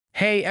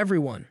Hey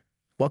everyone,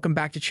 welcome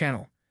back to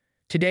channel.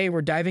 Today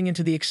we're diving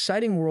into the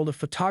exciting world of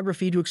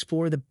photography to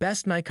explore the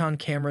best Nikon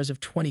cameras of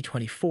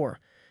 2024.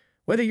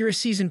 Whether you're a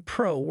seasoned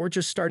pro or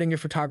just starting your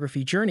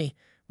photography journey,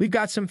 we've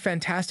got some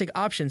fantastic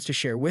options to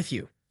share with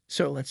you.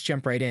 So let's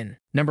jump right in.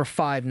 Number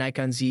 5.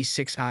 Nikon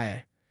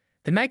Z6i.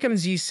 The Nikon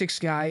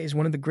Z6i is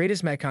one of the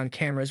greatest Nikon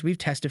cameras we've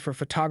tested for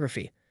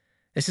photography.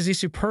 This is a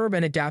superb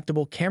and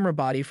adaptable camera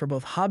body for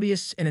both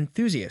hobbyists and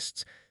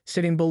enthusiasts,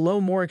 sitting below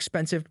more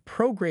expensive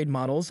pro-grade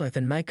models like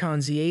the Nikon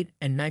Z8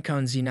 and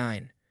Nikon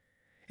Z9.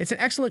 It's an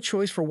excellent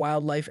choice for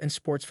wildlife and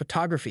sports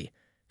photography,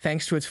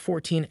 thanks to its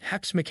 14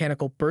 EPS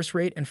mechanical burst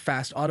rate and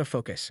fast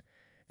autofocus.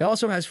 It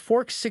also has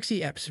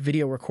 4K60 EPS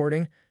video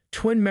recording,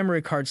 twin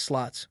memory card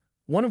slots,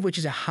 one of which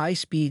is a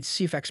high-speed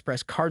CF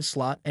Express card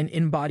slot and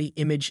in-body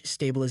image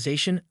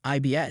stabilization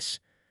 (IBS).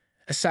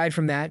 Aside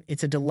from that,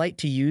 it's a delight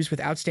to use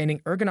with outstanding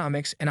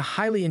ergonomics and a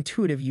highly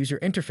intuitive user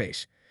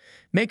interface.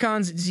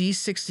 Nikon's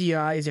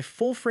Z6i is a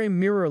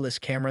full-frame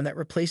mirrorless camera that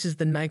replaces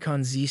the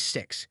Nikon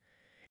Z6.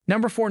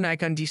 Number 4.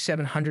 Nikon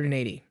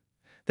D780.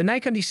 The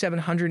Nikon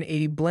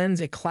D780 blends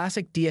a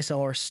classic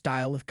DSLR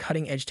style with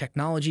cutting-edge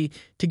technology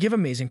to give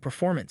amazing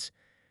performance.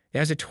 It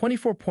has a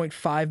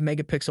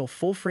 24.5-megapixel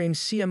full-frame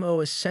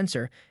CMOS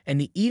sensor and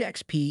the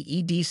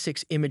EXP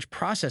ED6 image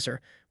processor,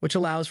 which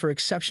allows for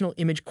exceptional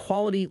image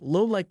quality,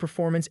 low light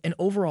performance, and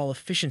overall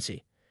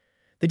efficiency.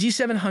 The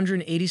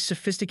D780's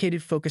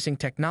sophisticated focusing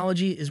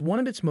technology is one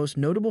of its most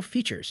notable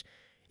features.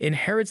 It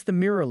inherits the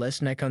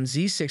mirrorless Nikon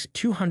Z6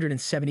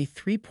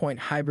 273-point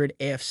hybrid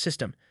AF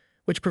system,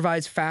 which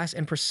provides fast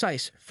and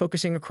precise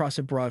focusing across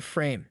a broad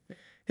frame.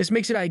 This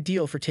makes it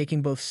ideal for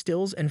taking both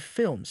stills and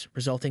films,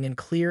 resulting in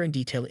clear and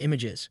detailed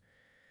images.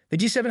 The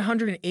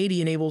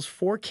D780 enables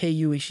 4K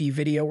UHD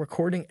video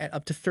recording at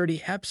up to 30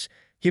 EPS,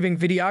 giving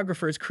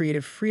videographers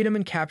creative freedom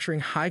in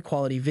capturing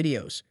high-quality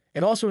videos.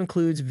 It also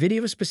includes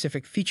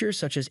video-specific features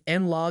such as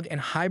N-Log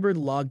and Hybrid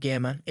Log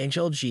Gamma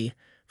 (HLG)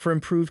 for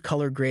improved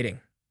color grading.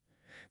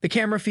 The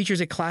camera features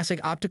a classic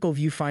optical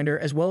viewfinder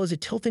as well as a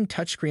tilting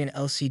touchscreen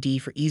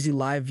LCD for easy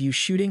live view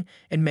shooting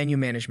and menu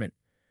management.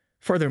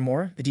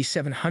 Furthermore, the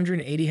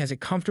D780 has a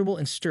comfortable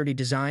and sturdy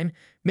design,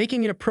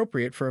 making it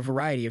appropriate for a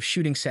variety of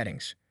shooting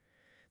settings.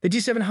 The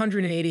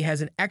D780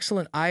 has an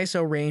excellent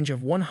ISO range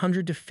of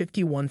 100 to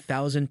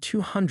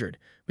 51,200,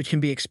 which can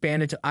be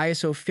expanded to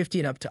ISO 50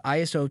 and up to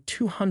ISO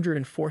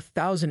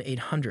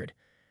 204,800.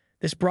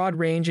 This broad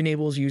range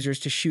enables users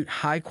to shoot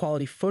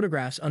high-quality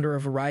photographs under a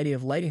variety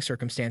of lighting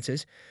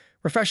circumstances.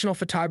 Professional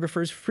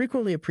photographers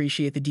frequently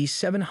appreciate the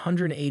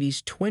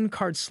D780's twin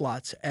card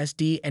slots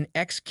SD and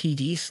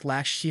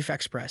XKD/CF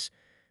Express,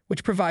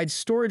 which provides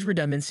storage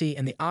redundancy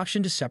and the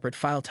option to separate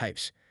file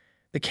types.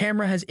 The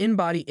camera has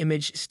in-body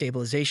image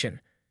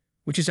stabilization,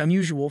 which is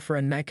unusual for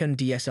a Nikon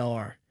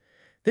DSLR.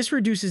 This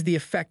reduces the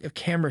effect of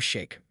camera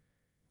shake,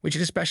 which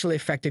is especially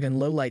effective in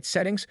low-light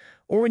settings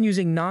or when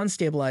using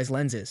non-stabilized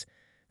lenses.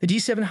 The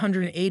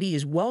D780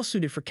 is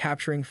well-suited for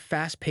capturing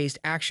fast-paced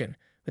action,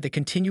 with a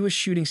continuous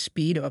shooting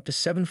speed of up to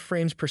 7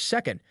 frames per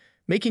second,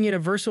 making it a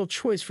versatile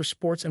choice for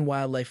sports and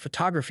wildlife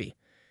photography.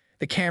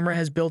 The camera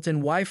has built-in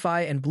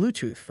Wi-Fi and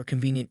Bluetooth for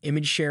convenient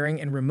image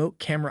sharing and remote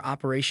camera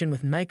operation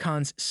with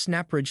Nikon's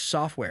SnapBridge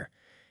software.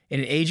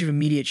 In an age of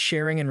immediate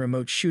sharing and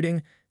remote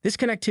shooting, this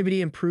connectivity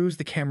improves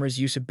the camera's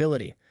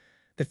usability.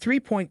 The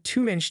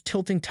 3.2-inch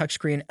tilting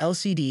touchscreen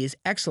LCD is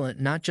excellent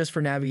not just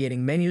for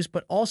navigating menus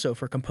but also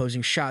for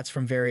composing shots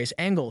from various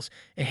angles,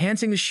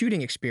 enhancing the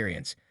shooting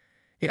experience.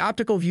 The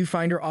optical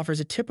viewfinder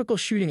offers a typical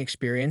shooting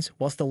experience,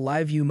 whilst the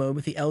live view mode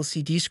with the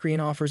LCD screen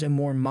offers a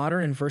more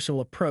modern and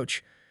versatile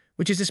approach,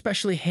 which is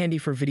especially handy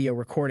for video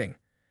recording.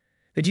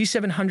 The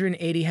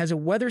D780 has a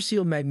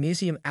weather-sealed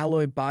magnesium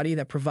alloy body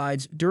that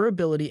provides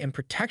durability and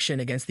protection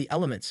against the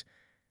elements.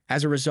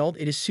 As a result,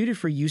 it is suited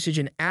for usage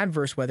in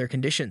adverse weather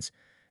conditions.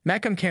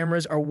 Nikon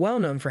cameras are well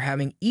known for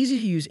having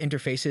easy-to-use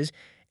interfaces,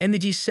 and the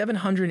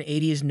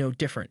D780 is no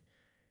different.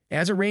 It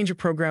has a range of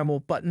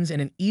programmable buttons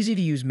and an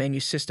easy-to-use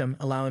menu system,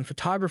 allowing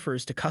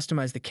photographers to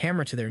customize the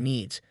camera to their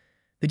needs.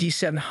 The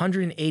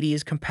D780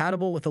 is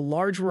compatible with a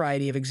large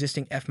variety of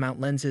existing f-mount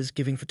lenses,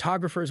 giving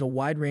photographers a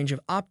wide range of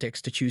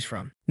optics to choose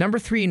from. Number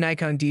 3.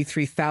 Nikon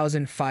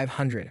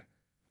D3500.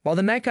 While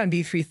the Nikon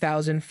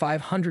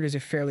D3500 is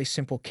a fairly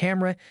simple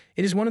camera,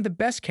 it is one of the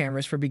best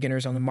cameras for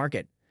beginners on the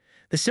market.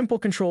 The simple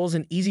controls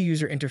and easy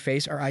user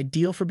interface are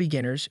ideal for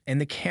beginners, and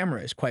the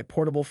camera is quite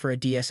portable for a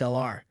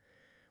DSLR.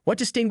 What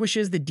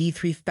distinguishes the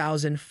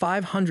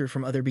D3500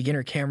 from other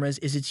beginner cameras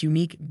is its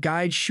unique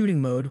guide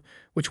shooting mode,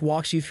 which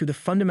walks you through the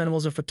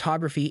fundamentals of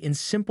photography in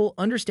simple,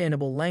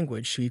 understandable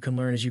language so you can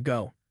learn as you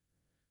go.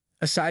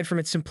 Aside from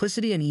its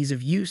simplicity and ease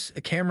of use, the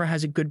camera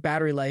has a good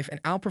battery life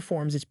and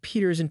outperforms its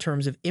peers in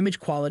terms of image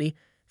quality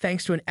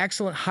thanks to an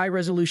excellent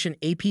high-resolution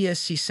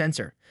APS-C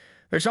sensor.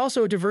 There's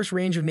also a diverse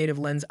range of native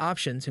lens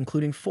options,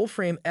 including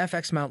full-frame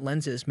FX mount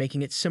lenses,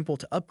 making it simple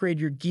to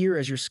upgrade your gear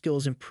as your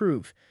skills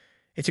improve.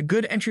 It's a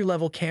good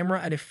entry-level camera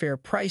at a fair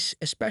price,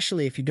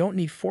 especially if you don't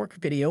need 4K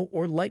video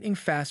or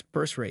lightning-fast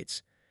burst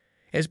rates.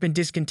 It has been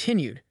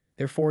discontinued,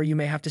 therefore you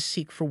may have to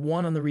seek for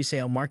one on the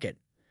resale market.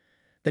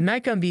 The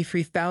Nikon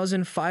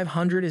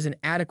D3500 is an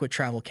adequate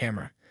travel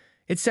camera.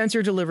 Its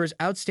sensor delivers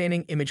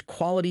outstanding image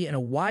quality and a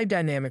wide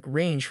dynamic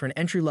range for an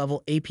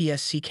entry-level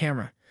APS-C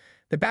camera.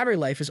 The battery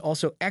life is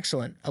also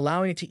excellent,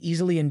 allowing it to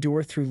easily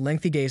endure through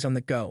lengthy days on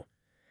the go.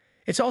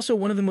 It's also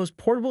one of the most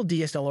portable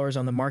DSLRs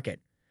on the market.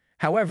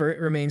 However,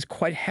 it remains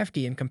quite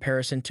hefty in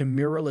comparison to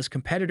mirrorless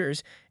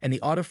competitors, and the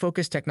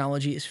autofocus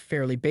technology is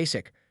fairly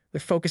basic,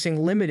 with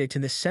focusing limited to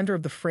the center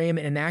of the frame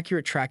and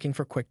inaccurate tracking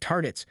for quick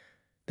targets.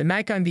 The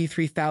Nikon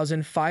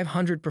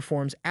D3500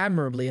 performs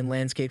admirably in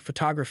landscape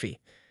photography.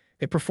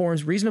 It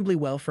performs reasonably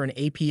well for an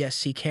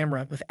APS-C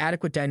camera with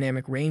adequate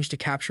dynamic range to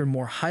capture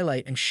more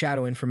highlight and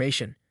shadow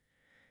information.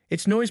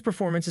 Its noise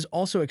performance is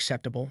also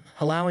acceptable,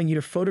 allowing you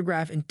to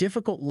photograph in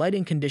difficult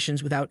lighting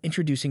conditions without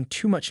introducing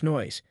too much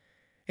noise.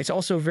 It's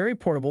also very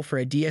portable for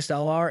a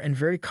DSLR and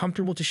very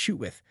comfortable to shoot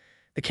with.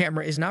 The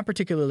camera is not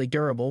particularly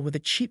durable, with a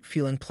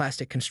cheap-feeling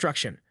plastic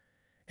construction.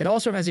 It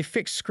also has a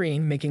fixed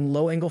screen, making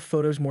low-angle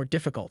photos more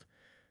difficult.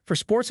 For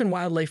sports and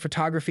wildlife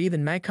photography, the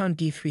Nikon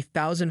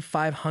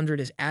D3500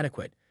 is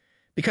adequate.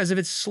 Because of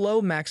its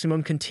slow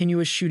maximum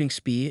continuous shooting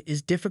speed, it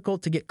is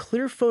difficult to get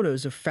clear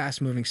photos of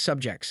fast-moving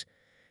subjects.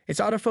 Its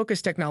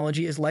autofocus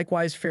technology is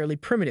likewise fairly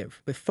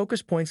primitive, with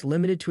focus points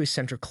limited to a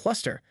center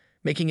cluster,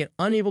 making it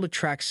unable to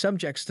track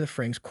subjects to the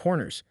frame's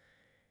corners.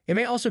 It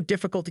may also be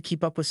difficult to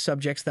keep up with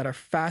subjects that are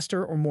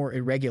faster or more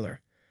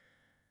irregular.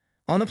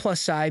 On the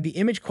plus side, the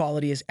image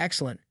quality is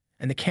excellent,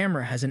 and the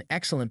camera has an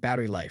excellent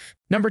battery life.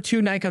 Number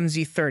 2, Nikon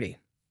Z30.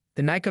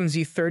 The Nikon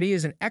Z30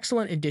 is an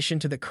excellent addition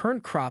to the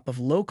current crop of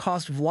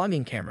low-cost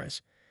vlogging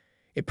cameras.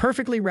 It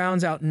perfectly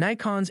rounds out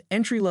Nikon's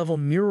entry-level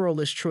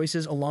mirrorless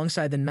choices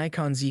alongside the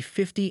Nikon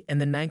Z50 and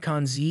the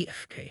Nikon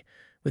Z50,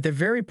 with a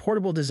very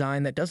portable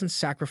design that doesn't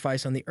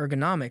sacrifice on the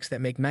ergonomics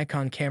that make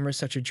Nikon cameras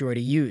such a joy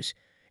to use.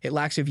 It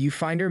lacks a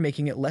viewfinder,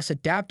 making it less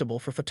adaptable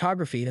for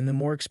photography than the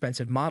more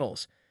expensive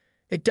models.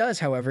 It does,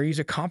 however, use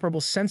a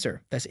comparable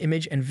sensor, thus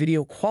image and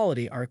video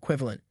quality are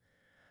equivalent.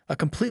 A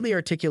completely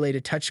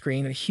articulated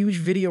touchscreen, a huge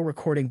video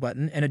recording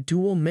button, and a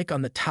dual mic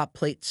on the top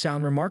plate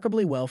sound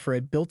remarkably well for a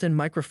built-in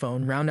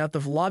microphone round out the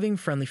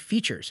vlogging-friendly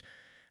features.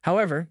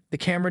 However, the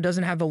camera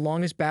doesn't have the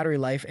longest battery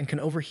life and can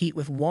overheat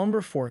with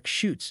longer fork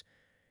shoots.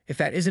 If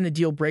that isn't a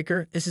deal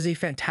breaker, this is a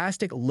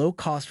fantastic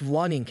low-cost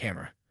vlogging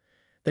camera.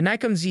 The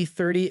Nikon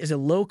Z30 is a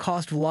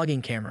low-cost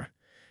vlogging camera.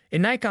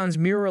 In Nikon's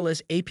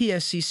mirrorless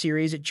APS-C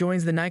series, it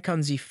joins the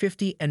Nikon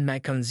Z50 and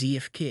Nikon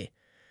Z50.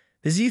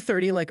 The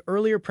Z30, like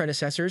earlier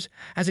predecessors,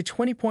 has a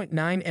 20.9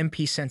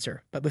 MP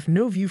sensor, but with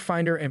no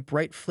viewfinder and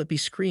bright flippy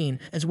screen,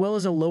 as well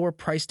as a lower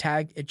price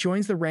tag, it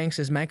joins the ranks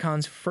as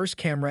Nikon's first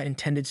camera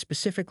intended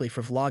specifically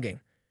for vlogging.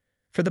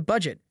 For the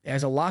budget, it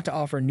has a lot to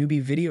offer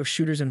newbie video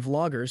shooters and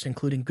vloggers,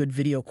 including good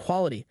video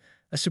quality,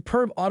 a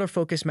superb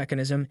autofocus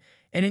mechanism,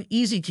 and an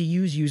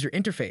easy-to-use user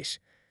interface.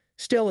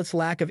 Still, its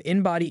lack of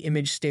in-body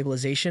image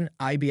stabilization,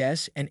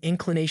 IBS, and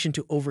inclination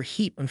to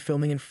overheat when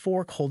filming in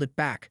 4K hold it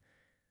back.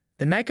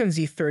 The Nikon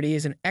Z30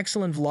 is an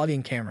excellent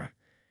vlogging camera.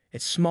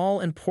 It's small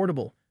and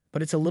portable,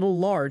 but it's a little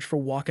large for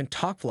walk and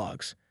talk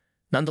vlogs.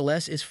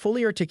 Nonetheless, its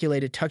fully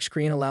articulated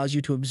touchscreen allows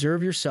you to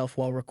observe yourself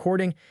while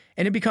recording,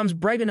 and it becomes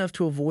bright enough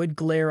to avoid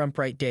glare on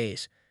bright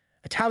days.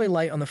 A tally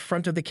light on the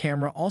front of the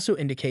camera also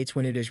indicates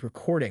when it is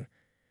recording.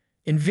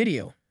 In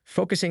video,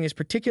 focusing is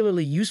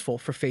particularly useful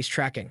for face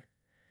tracking.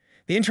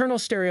 The internal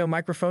stereo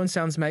microphone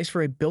sounds nice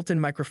for a built-in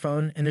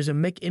microphone, and there's a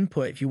mic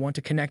input if you want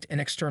to connect an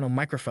external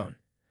microphone.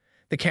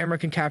 The camera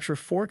can capture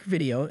 4K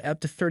video up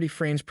to 30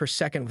 frames per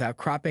second without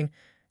cropping,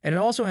 and it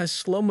also has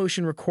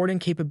slow-motion recording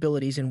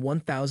capabilities in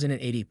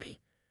 1080p.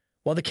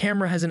 While the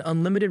camera has an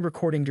unlimited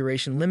recording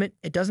duration limit,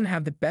 it doesn't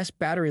have the best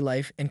battery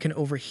life and can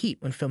overheat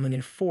when filming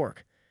in 4K.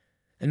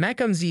 The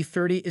Nikon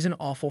Z30 isn't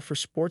awful for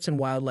sports and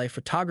wildlife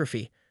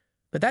photography,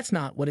 but that's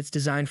not what it's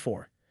designed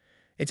for.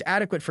 It's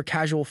adequate for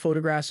casual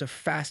photographs of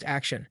fast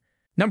action.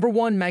 Number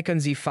 1, Nikon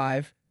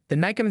Z5. The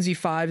Nikon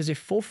Z5 is a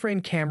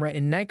full-frame camera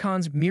in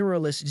Nikon's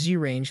mirrorless Z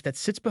range that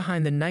sits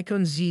behind the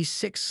Nikon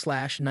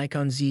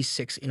Z6/Nikon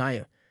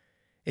Z6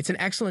 It's an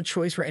excellent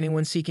choice for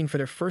anyone seeking for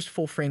their first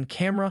full-frame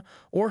camera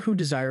or who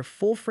desire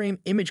full-frame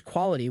image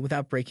quality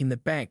without breaking the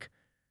bank.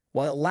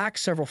 While it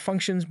lacks several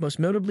functions, most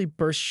notably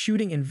burst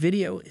shooting and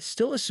video, it's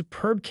still a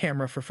superb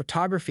camera for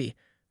photography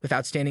with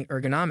outstanding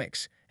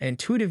ergonomics, an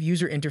intuitive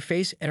user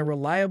interface, and a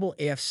reliable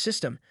AF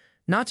system,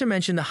 not to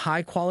mention the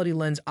high-quality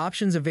lens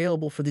options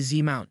available for the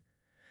Z mount.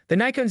 The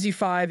Nikon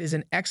Z5 is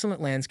an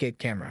excellent landscape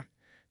camera.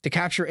 To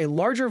capture a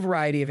larger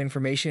variety of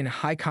information in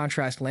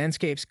high-contrast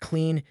landscapes,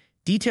 clean,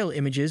 detailed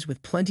images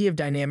with plenty of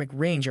dynamic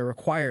range are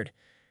required.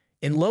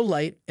 In low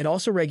light, it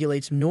also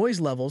regulates noise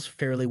levels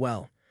fairly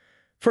well.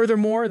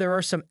 Furthermore, there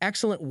are some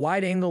excellent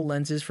wide-angle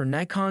lenses for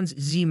Nikon's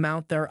Z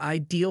mount that are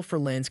ideal for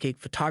landscape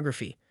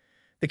photography.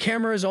 The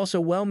camera is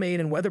also well-made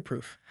and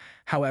weatherproof.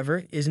 However,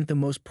 it isn't the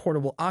most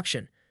portable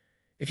option.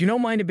 If you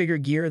don't mind a bigger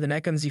gear, the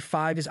Nikon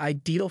Z5 is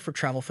ideal for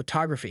travel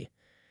photography.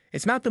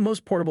 It's not the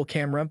most portable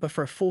camera, but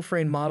for a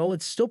full-frame model,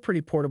 it's still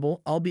pretty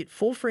portable, albeit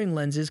full-frame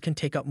lenses can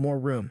take up more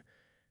room.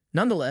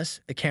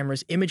 Nonetheless, the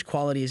camera's image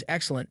quality is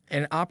excellent,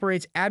 and it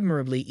operates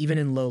admirably even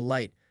in low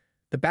light.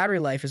 The battery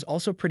life is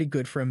also pretty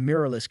good for a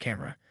mirrorless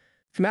camera.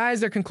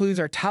 Guys, that concludes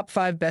our top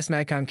 5 best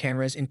Nikon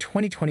cameras in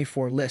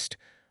 2024 list.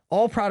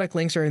 All product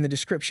links are in the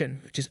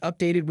description, which is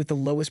updated with the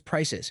lowest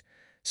prices.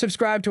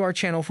 Subscribe to our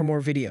channel for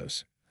more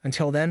videos.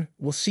 Until then,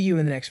 we'll see you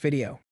in the next video.